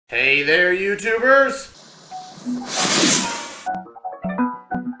Hey there, YouTubers!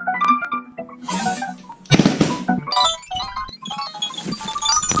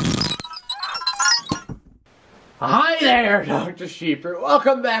 Hi there, Dr. Sheeper.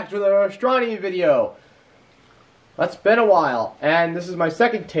 Welcome back to the Astronomy video. That's been a while, and this is my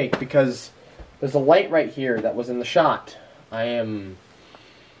second take because there's a light right here that was in the shot. I am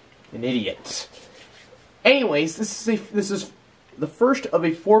an idiot. Anyways, this is the first of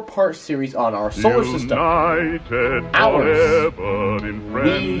a 4-part series on our solar system. Ours.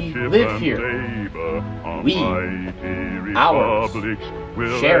 We live here. We. Ours.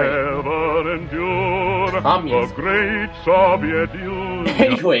 Sharing. Communism.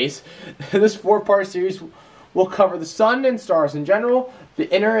 Anyways, this 4-part series will cover the sun and stars in general,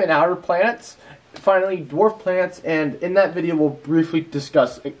 the inner and outer planets, finally dwarf planets, and in that video we'll briefly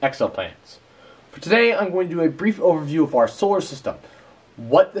discuss exoplanets. For today, I'm going to do a brief overview of our solar system,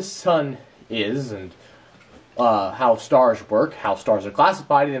 what the sun is, and how stars work, how stars are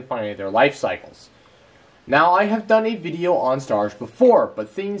classified, and finally their life cycles. Now, I have done a video on stars before, but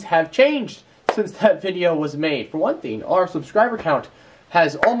things have changed since that video was made. For one thing, our subscriber count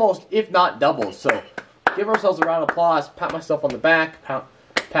has almost, if not doubled, so give ourselves a round of applause, pat myself on the back,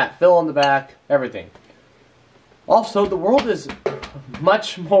 pat Phil on the back, everything. Also, the world is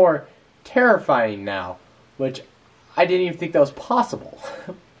much more terrifying now, which I didn't even think that was possible,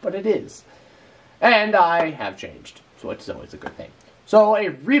 but it is. And I have changed, so it's always a good thing. So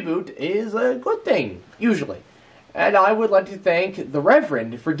a reboot is a good thing, usually. And I would like to thank the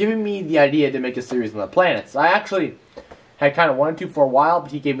Reverend for giving me the idea to make a series on the planets. I actually had kind of wanted to for a while,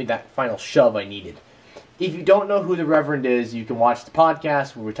 but he gave me that final shove I needed. If you don't know who the Reverend is, you can watch the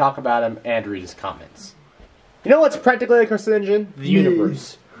podcast where we talk about him and read his comments. You know what's practically a carcinogen? The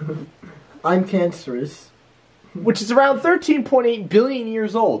universe. I'm cancerous. Which is around 13.8 billion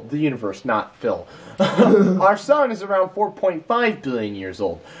years old. The universe, not Phil. Our sun is around 4.5 billion years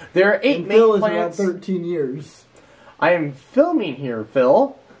old. There are 8 main Phil planets. is around 13 years. I am filming here,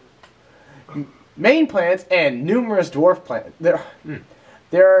 Phil. Main planets and numerous dwarf planets.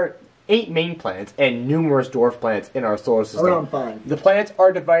 There are 8 main planets and numerous dwarf planets in our solar system. Around 5. The planets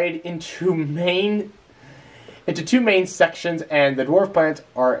are divided into two main sections, and the dwarf planets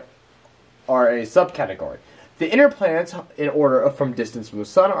are a subcategory. The inner planets, in order from distance from the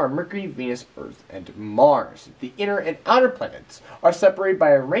sun, are Mercury, Venus, Earth, and Mars. The inner and outer planets are separated by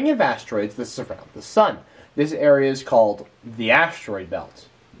a ring of asteroids that surround the sun. This area is called the asteroid belt.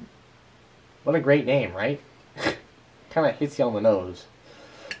 What a great name, right? Kind of hits you on the nose.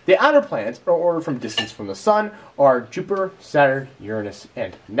 The outer planets, in order from distance from the sun, are Jupiter, Saturn, Uranus,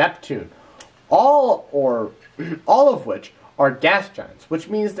 and Neptune. All of which are gas giants, which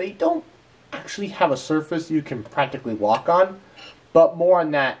means they don't actually have a surface you can practically walk on, but more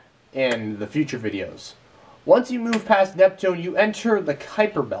on that in the future videos. Once you move past Neptune, you enter the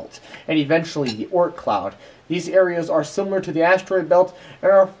Kuiper belt, and eventually the Oort cloud. These areas are similar to the asteroid belt and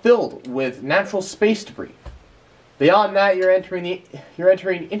are filled with natural space debris. Beyond that, you're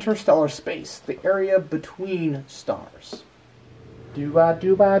entering interstellar space, the area between stars.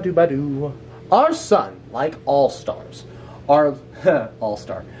 Do-ba-do-ba-do-ba-do. Our sun, like all stars, are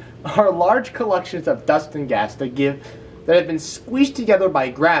large collections of dust and gas that have been squeezed together by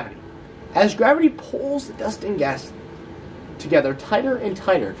gravity. As gravity pulls the dust and gas together tighter and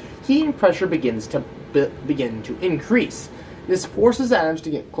tighter, heat and pressure begin to increase. This forces atoms to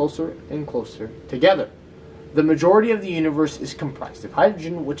get closer and closer together. The majority of the universe is comprised of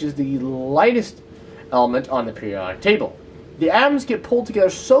hydrogen, which is the lightest element on the periodic table. The atoms get pulled together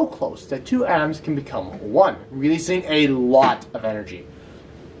so close that 2 atoms can become 1, releasing a lot of energy.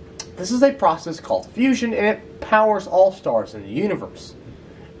 This is a process called fusion, and it powers all stars in the universe.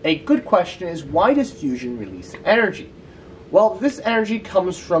 A good question is, why does fusion release energy? Well, this energy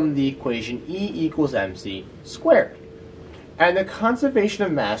comes from the equation E equals mc squared, and the conservation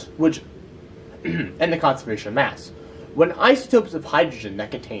of mass, When isotopes of hydrogen that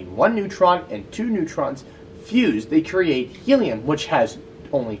contain 1 neutron and 2 neutrons fuse, they create helium, which has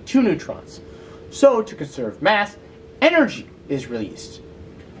only 2 neutrons. So, to conserve mass, energy is released.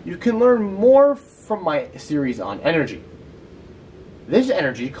 You can learn more from my series on energy. This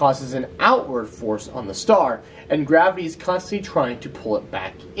energy causes an outward force on the star, and gravity is constantly trying to pull it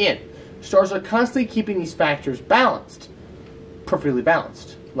back in. Stars are constantly keeping these factors balanced, perfectly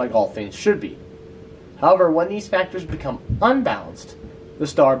balanced, like all things should be. However, when these factors become unbalanced, the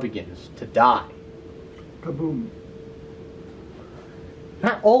star begins to die. Kaboom.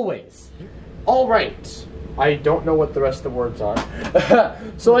 Not always. Alright. I don't know what the rest of the words are.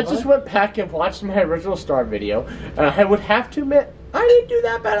 So I just went back and watched my original star video, and I would have to admit, I didn't do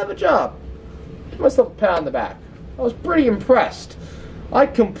that bad of a job. Give myself a pat on the back. I was pretty impressed. I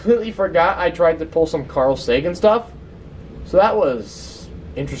completely forgot I tried to pull some Carl Sagan stuff. So that was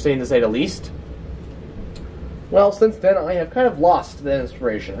interesting to say the least. Well, since then I have kind of lost the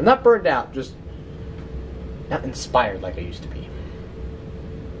inspiration. I'm not burned out, just not inspired like I used to be.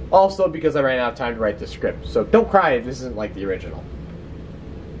 Also because I ran out of time to write the script. So don't cry if this isn't like the original,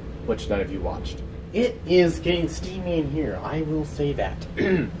 which none of you watched. It is getting steamy in here, I will say that.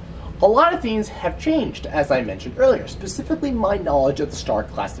 A lot of things have changed, as I mentioned earlier, specifically my knowledge of the star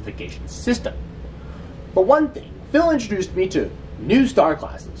classification system. For one thing, Phil introduced me to new star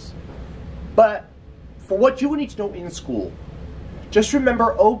classes. But for what you would need to know in school, just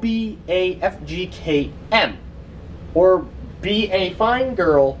remember OBAFGKM, or be a fine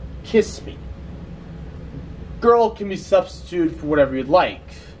girl, kiss me. Girl can be substituted for whatever you'd like.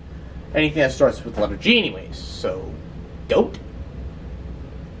 Anything that starts with the letter G anyways, so goat?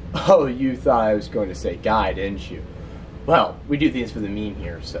 Oh, you thought I was going to say guy, didn't you? Well, we do things for the meme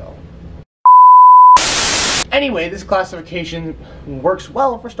here, so. Anyway, this classification works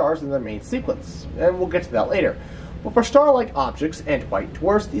well for stars in their main sequence, and we'll get to that later. But for star-like objects and white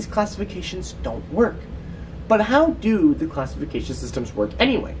dwarfs, these classifications don't work. But how do the classification systems work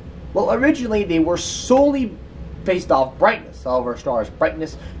anyway? Well, originally they were solely based off brightness. However, a star's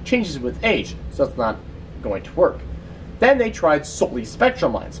brightness changes with age, so it's not going to work. Then they tried solely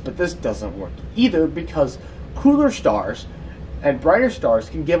spectrum lines, but this doesn't work either because cooler stars and brighter stars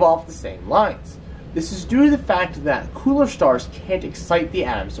can give off the same lines. This is due to the fact that cooler stars can't excite the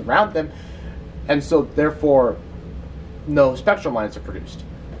atoms around them, and so therefore no spectrum lines are produced.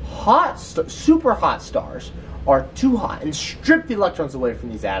 Super hot stars are too hot and strip the electrons away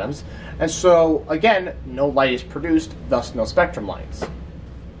from these atoms, and so again no light is produced, thus no spectrum lines.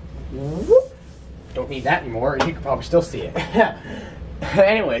 Don't need that anymore, you can probably still see it.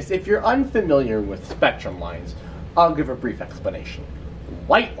 Anyways, if you're unfamiliar with spectrum lines, I'll give a brief explanation.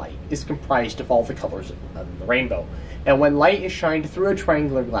 White light is comprised of all the colors of the rainbow, and when light is shined through a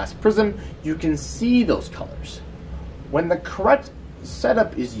triangular glass prism, you can see those colors. When the correct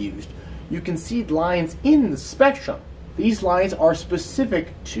setup is used, you can see lines in the spectrum. These lines are specific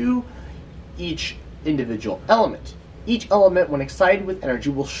to each individual element. Each element, when excited with energy,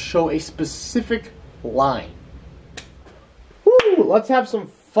 will show a specific line. Woo! Let's have some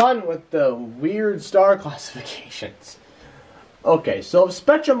fun with the weird star classifications. Okay, so if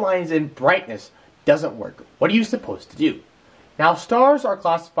spectrum lines in brightness doesn't work, what are you supposed to do? Now, stars are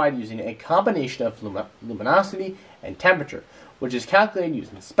classified using a combination of luminosity and temperature, which is calculated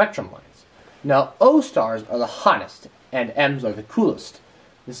using spectrum lines. Now, O stars are the hottest, and M's are the coolest.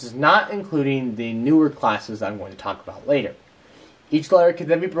 This is not including the newer classes I'm going to talk about later. Each letter can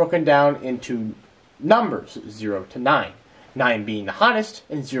then be broken down into numbers 0 to 9, 9 being the hottest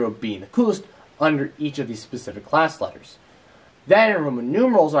and 0 being the coolest under each of these specific class letters. Then Roman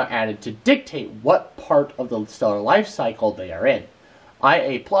numerals are added to dictate what part of the stellar life cycle they are in.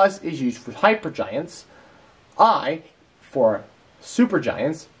 IA plus is used for hypergiants, I for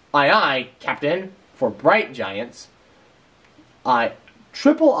supergiants, II, Captain, for bright giants,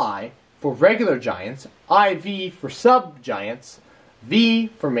 triple I for regular giants, IV for subgiants, V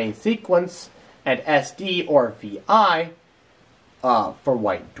for main sequence, and SD or VI for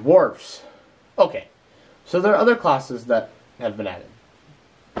white dwarfs. Okay, so there are other classes that have been added.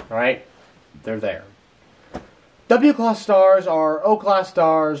 Alright? They're there. W-class stars are O-class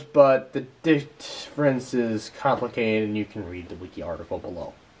stars, but the difference is complicated and you can read the wiki article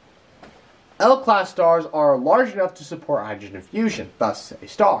below. L-class stars are large enough to support hydrogen fusion, thus a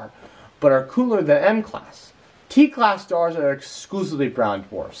star, but are cooler than M-class. T-class stars are exclusively brown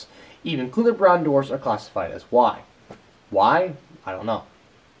dwarfs. Even cooler brown dwarfs are classified as Y. Why? I don't know.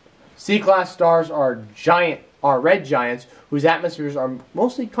 C-class stars are red giants whose atmospheres are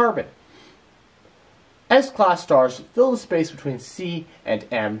mostly carbon. S-class stars fill the space between C and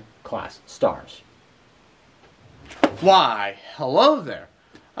M-class stars. Why, hello there.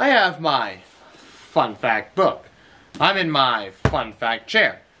 I have my fun fact book. I'm in my fun fact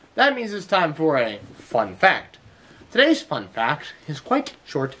chair. That means it's time for a fun fact. Today's fun fact is quite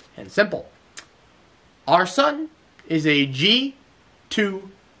short and simple. Our sun is a G2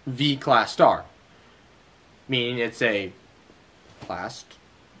 V-class star, meaning it's a class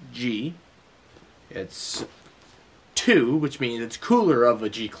G. It's 2, which means it's cooler of a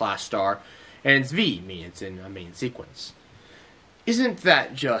G-class star, and it's V, meaning it's in a main sequence. Isn't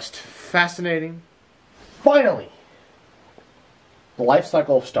that just fascinating? Finally, the life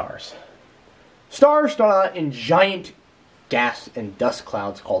cycle of stars. Stars start out in giant gas and dust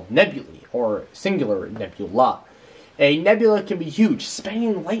clouds called nebulae, or singular nebula. A nebula can be huge,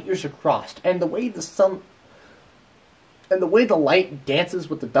 spanning light years across, and the way the light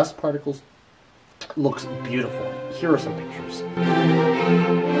dances with the dust particles looks beautiful. Here are some pictures.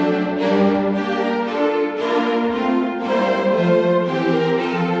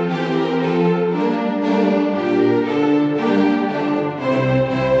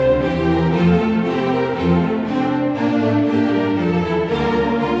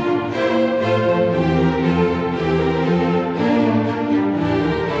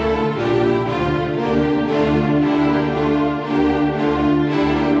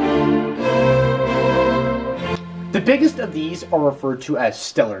 The biggest of these are referred to as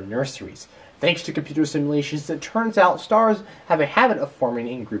stellar nurseries. Thanks to computer simulations, it turns out stars have a habit of forming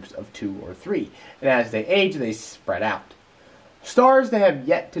in groups of 2 or 3, and as they age, they spread out. Stars that have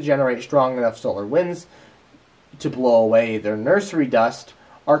yet to generate strong enough solar winds to blow away their nursery dust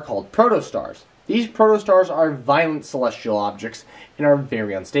are called protostars. These protostars are violent celestial objects and are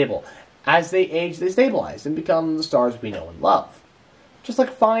very unstable. As they age, they stabilize and become the stars we know and love. Just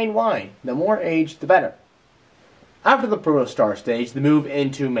like fine wine, the more age, the better. After the protostar stage, they move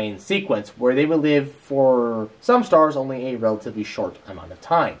into main sequence, where they will live for some stars only a relatively short amount of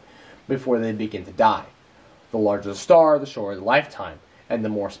time before they begin to die. The larger the star, the shorter the lifetime, and the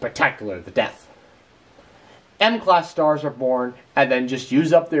more spectacular the death. M-class stars are born and then just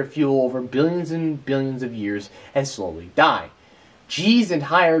use up their fuel over billions and billions of years and slowly die. Gs and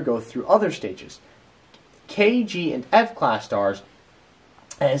higher go through other stages. K, G, and F-class stars,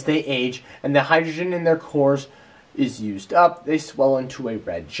 as they age and the hydrogen in their cores is used up, they swell into a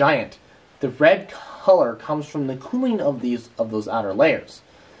red giant. The red color comes from the cooling of those outer layers.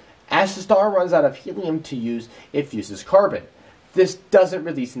 As the star runs out of helium to use, it fuses carbon. This doesn't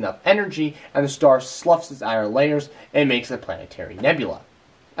release enough energy, and the star sloughs its outer layers and makes a planetary nebula.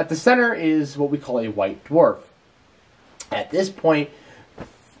 At the center is what we call a white dwarf. At this point,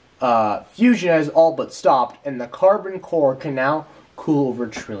 fusion has all but stopped, and the carbon core can now cool over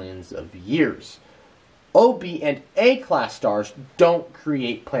trillions of years. O, B, and A-class stars don't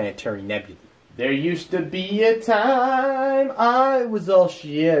create planetary nebulae. There used to be a time I was all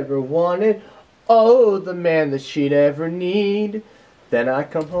she ever wanted. Oh, the man that she'd ever need. Then I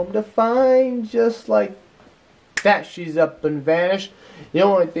come home to find, just like that, she's up and vanished. The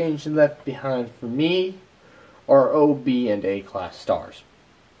only thing she left behind for me are O, B, and A-class stars.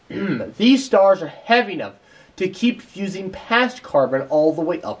 These stars are heavy enough to keep fusing past carbon all the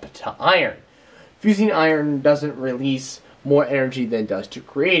way up to iron. Fusing iron doesn't release more energy than it does to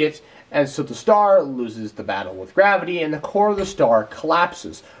create it, and so the star loses the battle with gravity, and the core of the star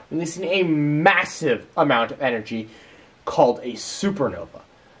collapses, releasing a massive amount of energy called a supernova.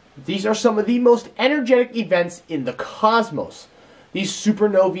 These are some of the most energetic events in the cosmos. These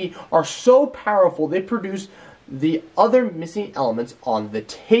supernovae are so powerful they produce the other missing elements on the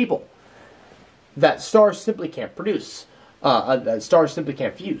table that stars simply can't produce. That stars simply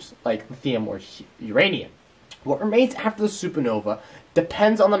can't fuse, like lithium or uranium. What remains after the supernova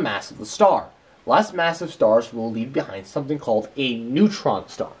depends on the mass of the star. Less massive stars will leave behind something called a neutron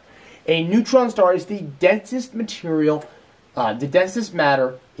star. A neutron star is the densest material, the densest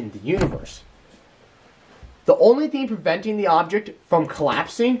matter in the universe. The only thing preventing the object from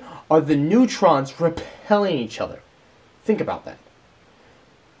collapsing are the neutrons repelling each other. Think about that.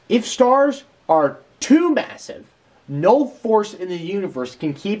 If stars are too massive, no force in the universe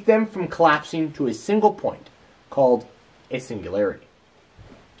can keep them from collapsing to a single point, called a singularity.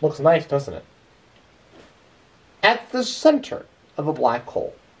 Looks nice, doesn't it? At the center of a black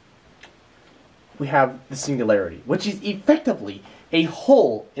hole, we have the singularity, which is effectively a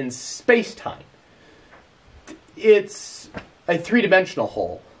hole in space-time. It's a three-dimensional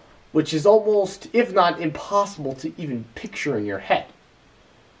hole, which is almost, if not impossible, to even picture in your head.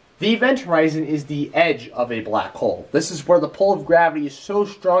 The event horizon is the edge of a black hole. This is where the pull of gravity is so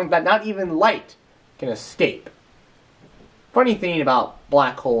strong that not even light can escape. Funny thing about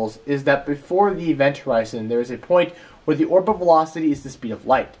black holes is that before the event horizon, there is a point where the orbital velocity is the speed of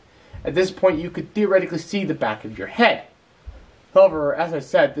light. At this point, you could theoretically see the back of your head. However, as I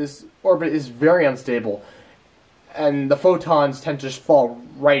said, this orbit is very unstable, and the photons tend to just fall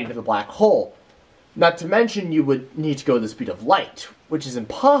right into the black hole. Not to mention, you would need to go the speed of light, which is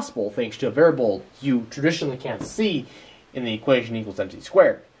impossible thanks to a variable you traditionally can't see in the equation equals mc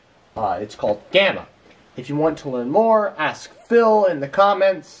squared. It's called gamma. If you want to learn more, ask Phil in the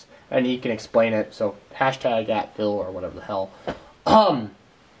comments, and he can explain it. So hashtag @Phil or whatever the hell.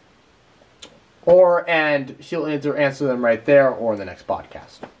 And he'll either answer them right there or in the next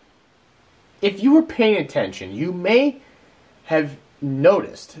podcast. If you were paying attention, you may have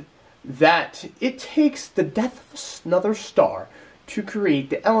noticed that it takes the death of another star to create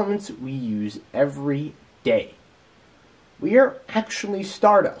the elements we use every day. We are actually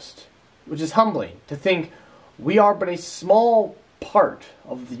stardust, which is humbling to think we are but a small part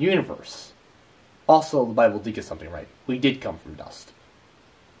of the universe. Also, the Bible did get something right. We did come from dust.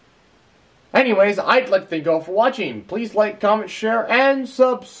 Anyways, I'd like to thank you all for watching. Please like, comment, share, and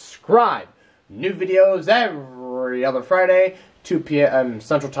subscribe. New videos every other Friday, 2 p.m.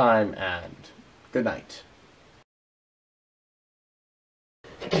 Central Time, and good night.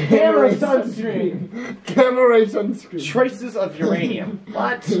 Gamma ray sunscreen. Gamma ray sunscreen. Traces of uranium.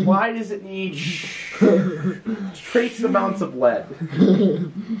 What? Why does it need trace amounts of lead?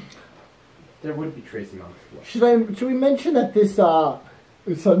 There would be trace amounts of lead. Should we mention that this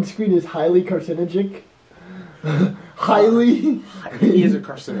sunscreen is highly carcinogenic? Highly? It is a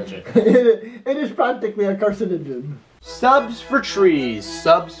carcinogen. It is practically a carcinogen. Subs for trees.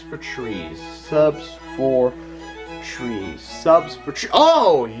 Subs for trees. Subs for trees. Subs for trees.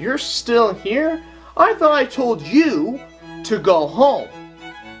 Oh, you're still here? I thought I told you to go home.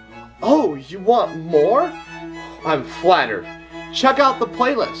 Oh, you want more? I'm flattered. Check out the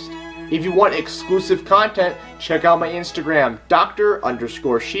playlist. If you want exclusive content, check out my Instagram,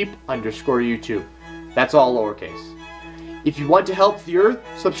 Dr_Sheep_YouTube. That's all lowercase. If you want to help the earth,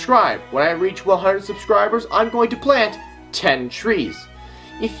 subscribe. When I reach 100 subscribers, I'm going to plant 10 trees.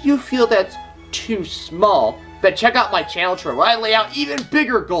 If you feel that's too small, then check out my channel chart where I lay out even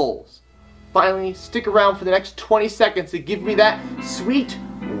bigger goals. Finally, stick around for the next 20 seconds to give me that sweet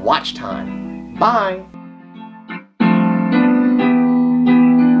watch time. Bye.